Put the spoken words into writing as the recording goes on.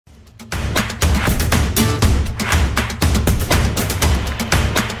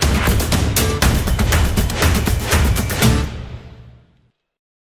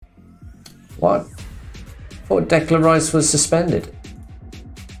What? I thought Declan Rice was suspended.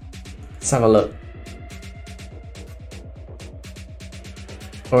 Let's have a look.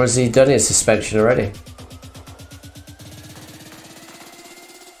 Or has he done his suspension already?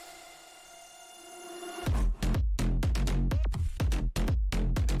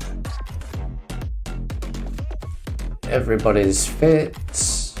 Everybody's fit.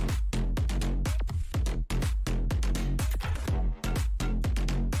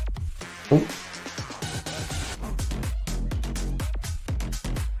 Ooh.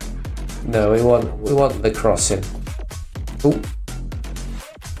 No, we want the crossing. Ooh.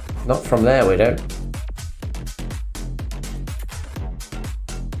 Not from there, we don't.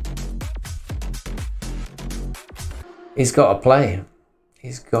 He's got to play.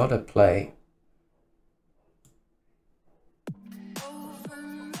 He's got to play.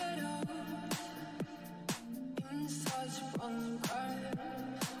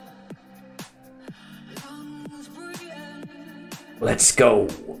 Let's go.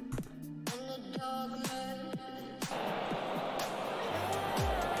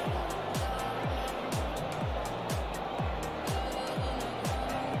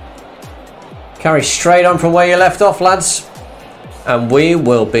 Carry straight on from where you left off, lads, and we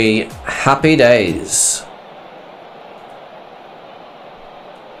will be happy days.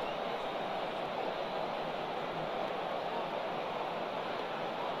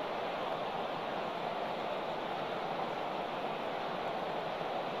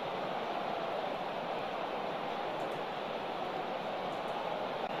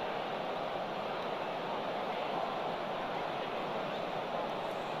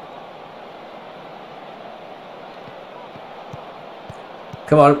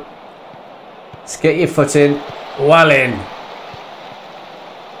 Come on. Let's get your foot in. Well in.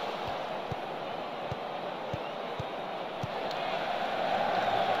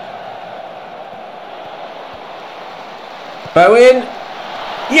 Bowen.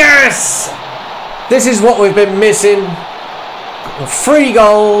 Yes! This is what we've been missing. 3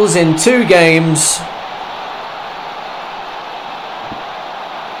 goals in 2 games.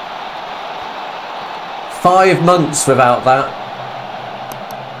 Five months without that.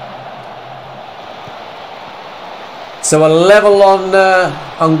 So a level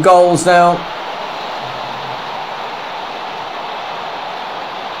on goals now.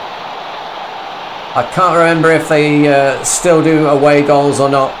 I can't remember if they still do away goals or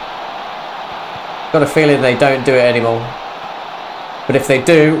not. Got a feeling they don't do it anymore. But if they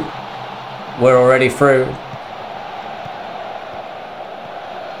do, we're already through.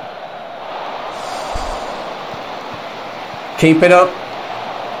 Keep it up.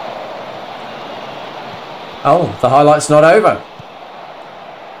 Oh, the highlight's not over.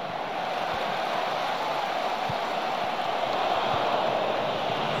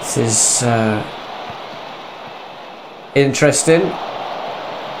 This is interesting.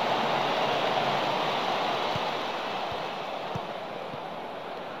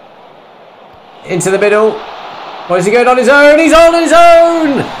 Into the middle. What is he going on his own? He's on his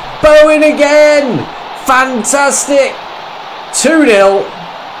own! Bowen again! Fantastic! 2-0.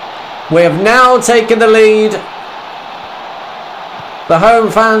 We have now taken the lead. The home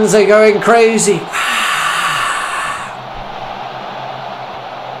fans are going crazy.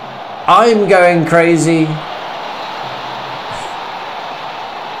 I'm going crazy.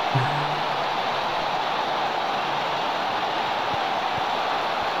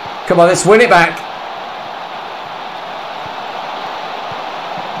 Come on, let's win it back.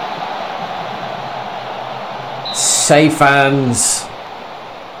 Safe hands.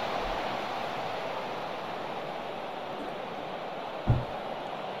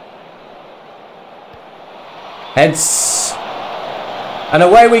 Heads. And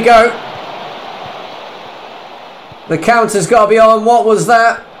away we go. The counter's got to be on. What was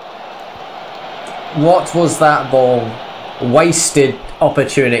that? What was that ball? Wasted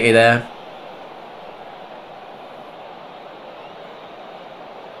opportunity there.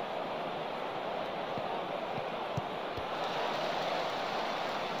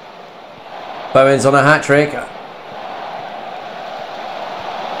 Bowen's on a hat-trick.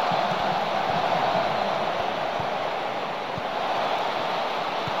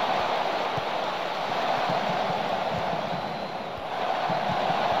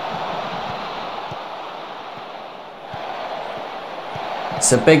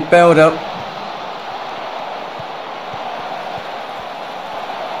 It's a big build-up.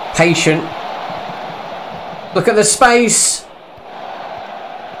 Patient. Look at the space.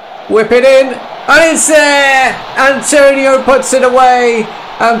 Whip it in. And it's there. Antonio puts it away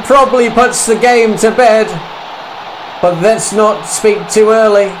and probably puts the game to bed. But let's not speak too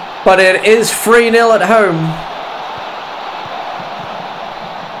early. But it is 3-0 at home.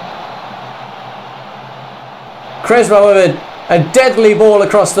 Creswell with a deadly ball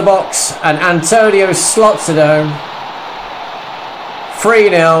across the box, and Antonio slots it home.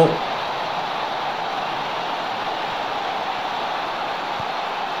 3-0.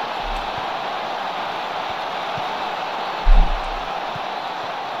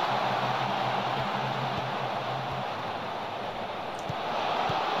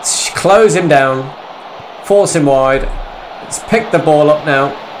 Close him down, force him wide. Let's pick the ball up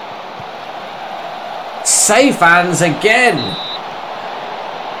now. Safe hands again.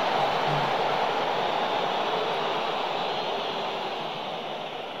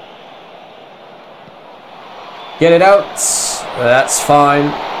 Get it out. That's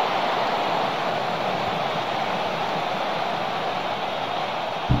fine.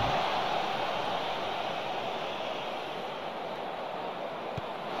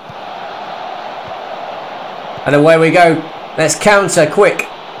 And away we go. Let's counter quick.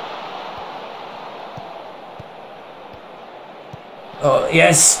 Oh,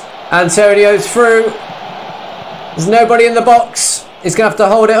 yes. Antonio's through. There's nobody in the box. He's going to have to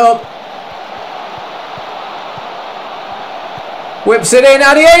hold it up. Whips it in.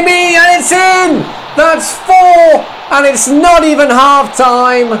 Adiemi, and it's in. That's 4. And it's not even half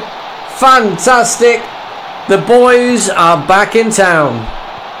time. Fantastic. The boys are back in town.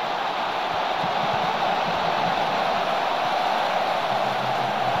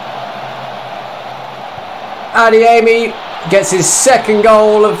 Adiemi gets his second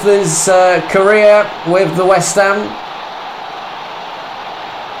goal of his career with the West Ham.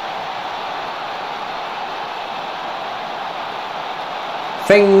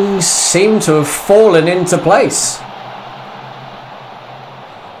 Things seem to have fallen into place.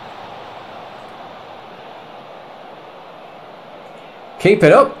 Keep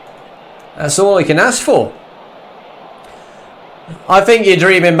it up. That's all you can ask for. I think you're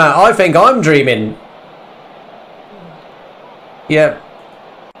dreaming, Matt. I think I'm dreaming. Yeah,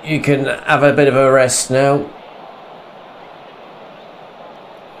 you can have a bit of a rest now.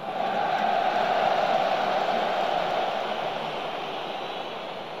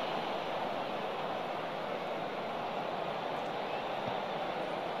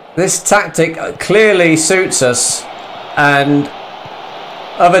 This tactic clearly suits us, and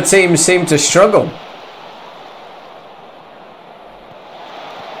other teams seem to struggle.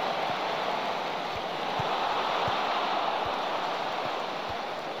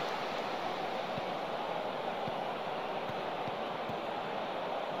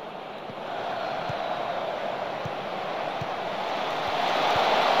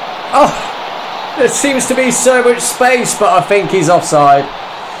 Oh, there seems to be so much space, but I think he's offside.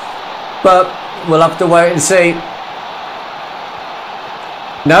 But we'll have to wait and see.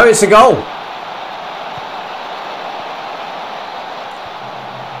 No, it's a goal.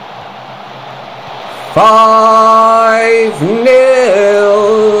 Five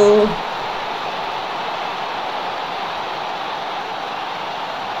 0.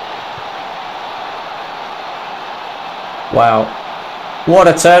 Wow. What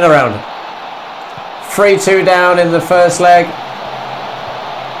a turnaround. 3-2 down in the first leg.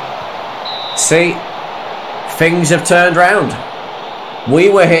 See, things have turned round. We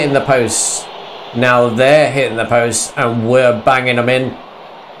were hitting the posts. Now they're hitting the posts and we're banging them in.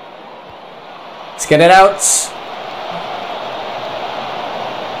 Let's get it out.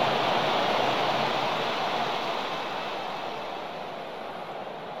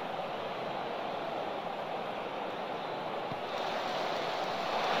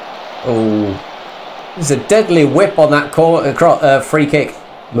 Oh, there's a deadly whip on that free kick.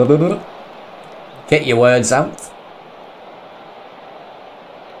 Get your words out.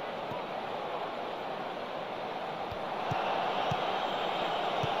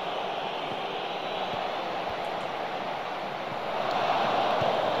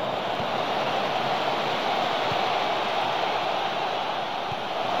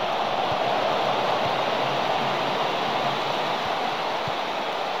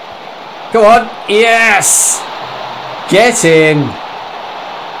 Go on. Yes. Get in.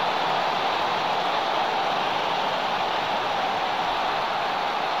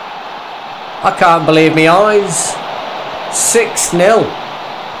 I can't believe my eyes. 6-0.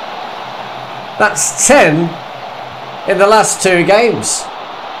 That's 10 in the last 2 games.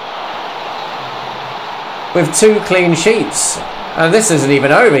 With 2 clean sheets. And this isn't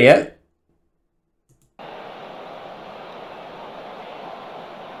even over yet.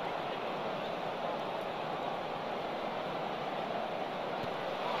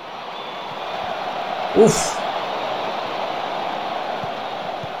 Oof.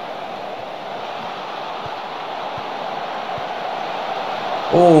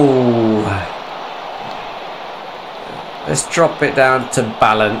 Oh, let's drop it down to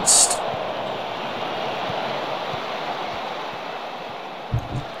balanced.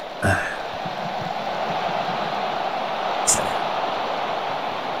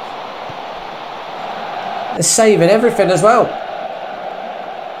 They're saving everything as well.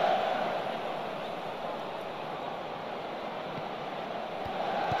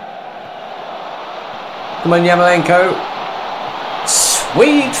 Come on, Yarmolenko.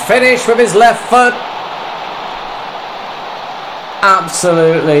 Sweet finish with his left foot.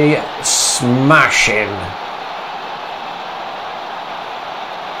 Absolutely smashing.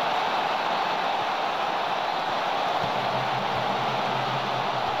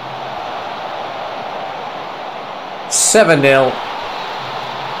 $7-0.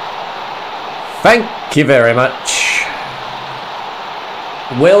 Thank you very much.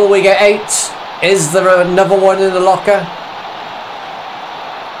 Will we get 8? Is there another one in the locker?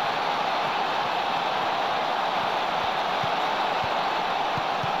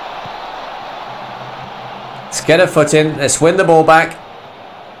 Let's get a foot in. Let's win the ball back.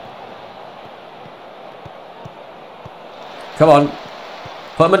 Come on.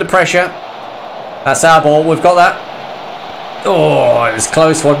 Put them under pressure. That's our ball. We've got that. Oh, it was a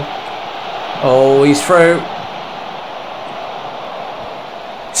close one. Oh, he's through.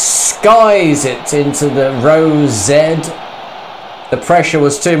 Skies it into the row Z. The pressure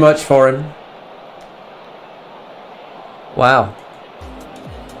was too much for him. Wow.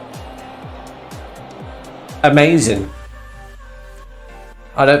 Amazing.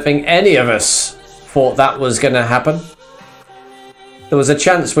 I don't think any of us thought that was going to happen. There was a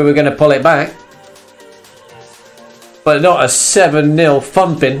chance we were going to pull it back. But not a 7-0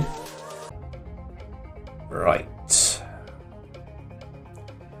 thumping. Right.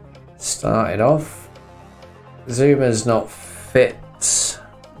 Started off. Zuma's not fit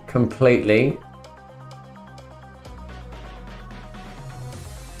completely.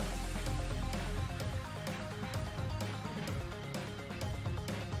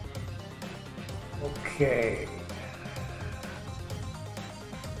 Okay.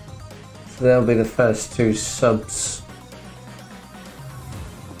 So they'll be the first 2 subs.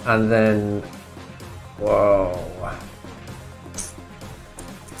 And then, whoa.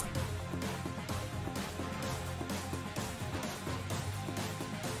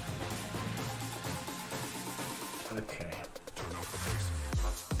 Okay.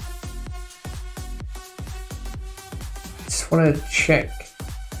 Just want to check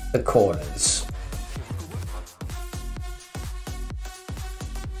the corners.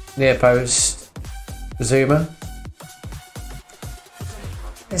 Near post, Zuma.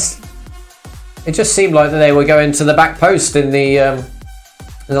 It just seemed like that they were going to the back post in the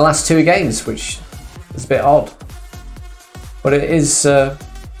last 2 games, which is a bit odd. But it is the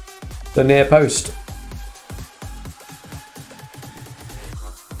near post.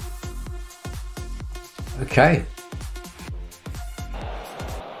 Okay.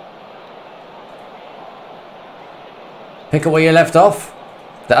 Pick up where you left off.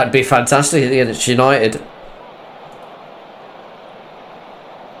 That'd be fantastic against United.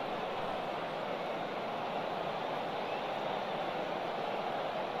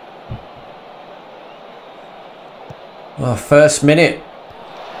 Oh, first minute.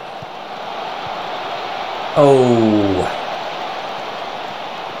 Oh.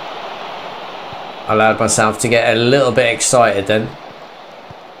 I allowed myself to get a little bit excited then.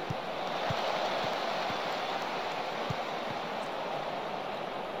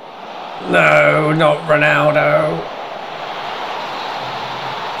 No, not Ronaldo.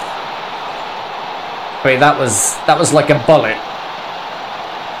 I mean, that was like a bullet.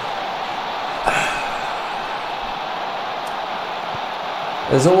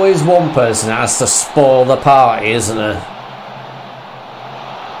 There's always one person that has to spoil the party, isn't there?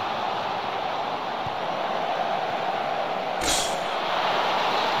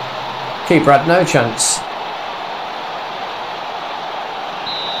 Keeper had no chance.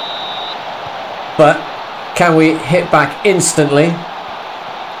 But can we hit back instantly?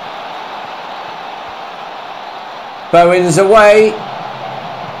 Bowen's away.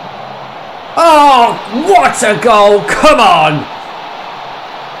 Oh, what a goal! Come on!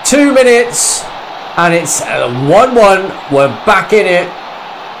 2 minutes and it's 1-1. We're back in it.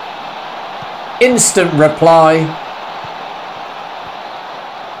 Instant reply.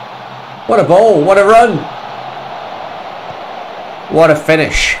 What a ball, what a run. What a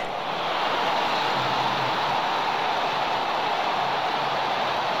finish.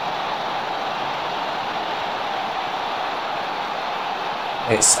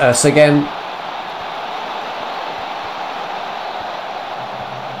 It's us again.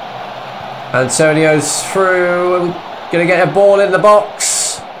 Antonio's through. Gonna get a ball in the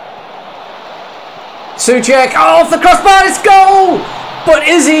box. Souček, off the crossbar, it's goal! But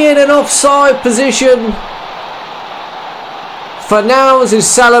is he in an offside position? Fornals is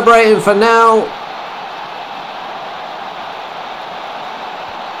celebrating for now.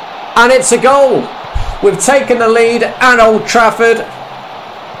 And it's a goal. We've taken the lead at Old Trafford.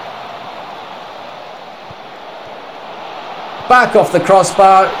 Back off the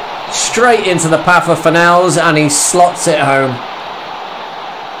crossbar, straight into the path of Fornals, and he slots it home.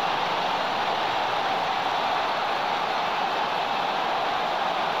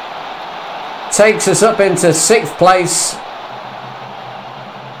 Takes us up into 6th place.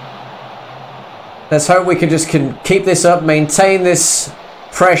 Let's hope we can just keep this up, maintain this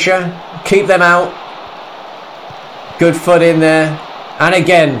pressure, keep them out. Good foot in there. And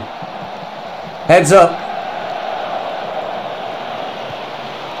again, heads up.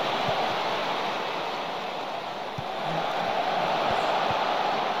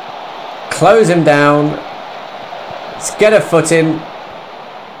 Close him down. Let's get a foot in.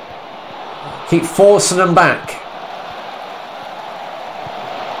 Keep forcing them back.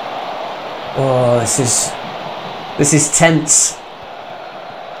 Oh, this is tense.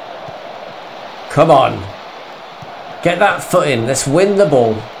 Come on. Get that foot in. Let's win the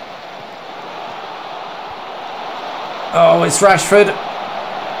ball. Oh, it's Rashford.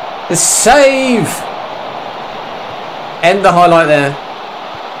 The save. End the highlight there.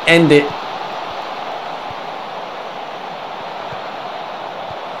 End it.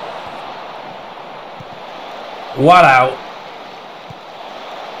 Well out.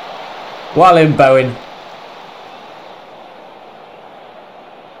 Well in, Bowen.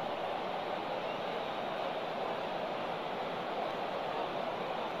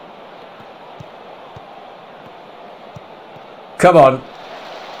 Come on.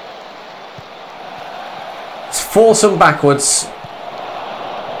 Let's force them backwards.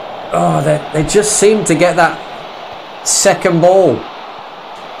 Oh, they just seem to get that second ball.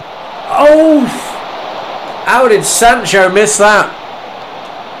 Oh! How did Sancho miss that?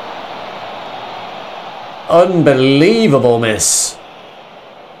 Unbelievable miss.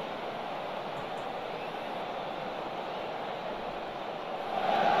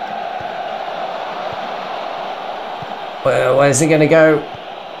 Well, where's he going to go?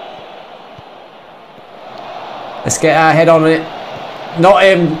 Let's get our head on it. Not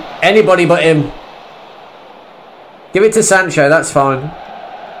him. Anybody but him. Give it to Sancho. That's fine.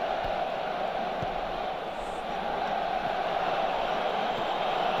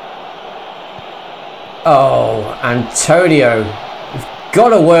 Oh, Antonio. You've got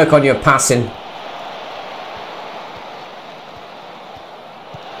to work on your passing.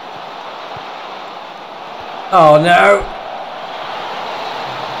 Oh no.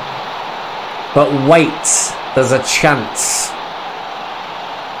 But wait, there's a chance.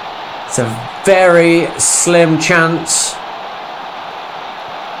 It's a very slim chance.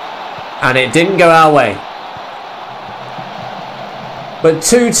 And it didn't go our way. But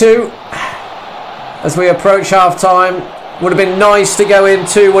 2-2 as we approach half time. Would have been nice to go in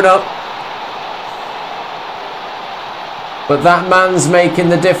 2-1 up. But that man's making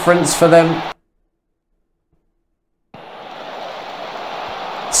the difference for them.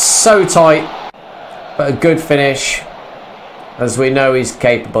 So tight, but a good finish, as we know he's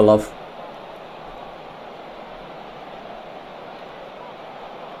capable of.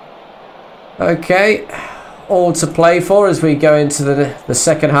 Okay, all to play for as we go into the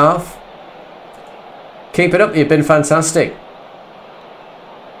second half. Keep it up, you've been fantastic.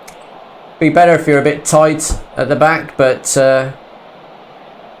 Be better if you're a bit tight at the back, but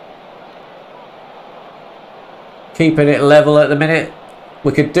keeping it level at the minute.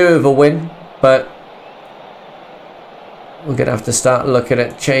 We could do with a win, but we're going to have to start looking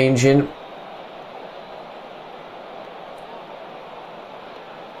at changing.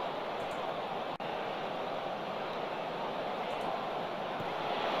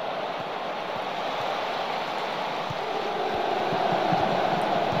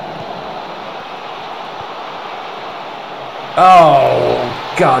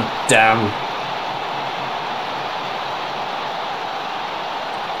 Oh, god damn.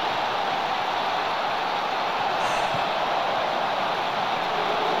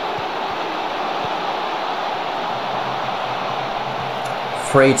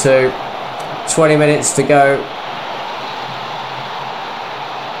 Three, 2, 20 minutes to go.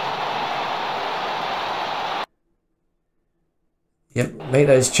 Yep, make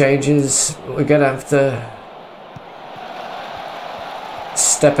those changes. We're going to have to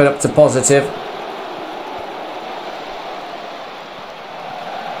step it up to positive.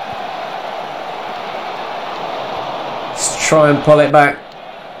 try and pull it back.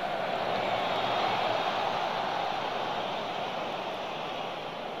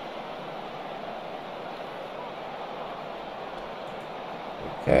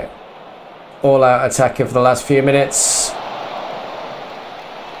 Okay. All out attacking for the last few minutes.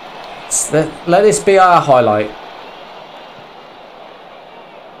 Let this be our highlight.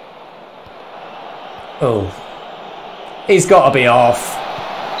 Oh. He's got to be off.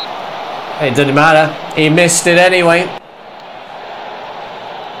 It doesn't matter. He missed it anyway.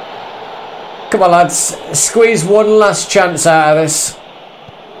 Come on, lads. Squeeze one last chance out of this.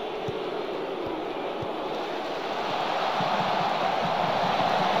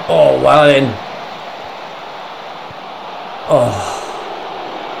 Oh, well in. Oh.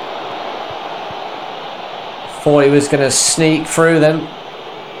 Thought he was going to sneak through then.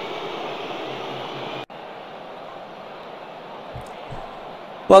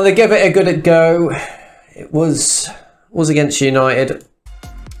 Well, they give it a good go. It was against United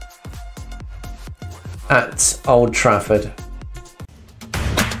at Old Trafford.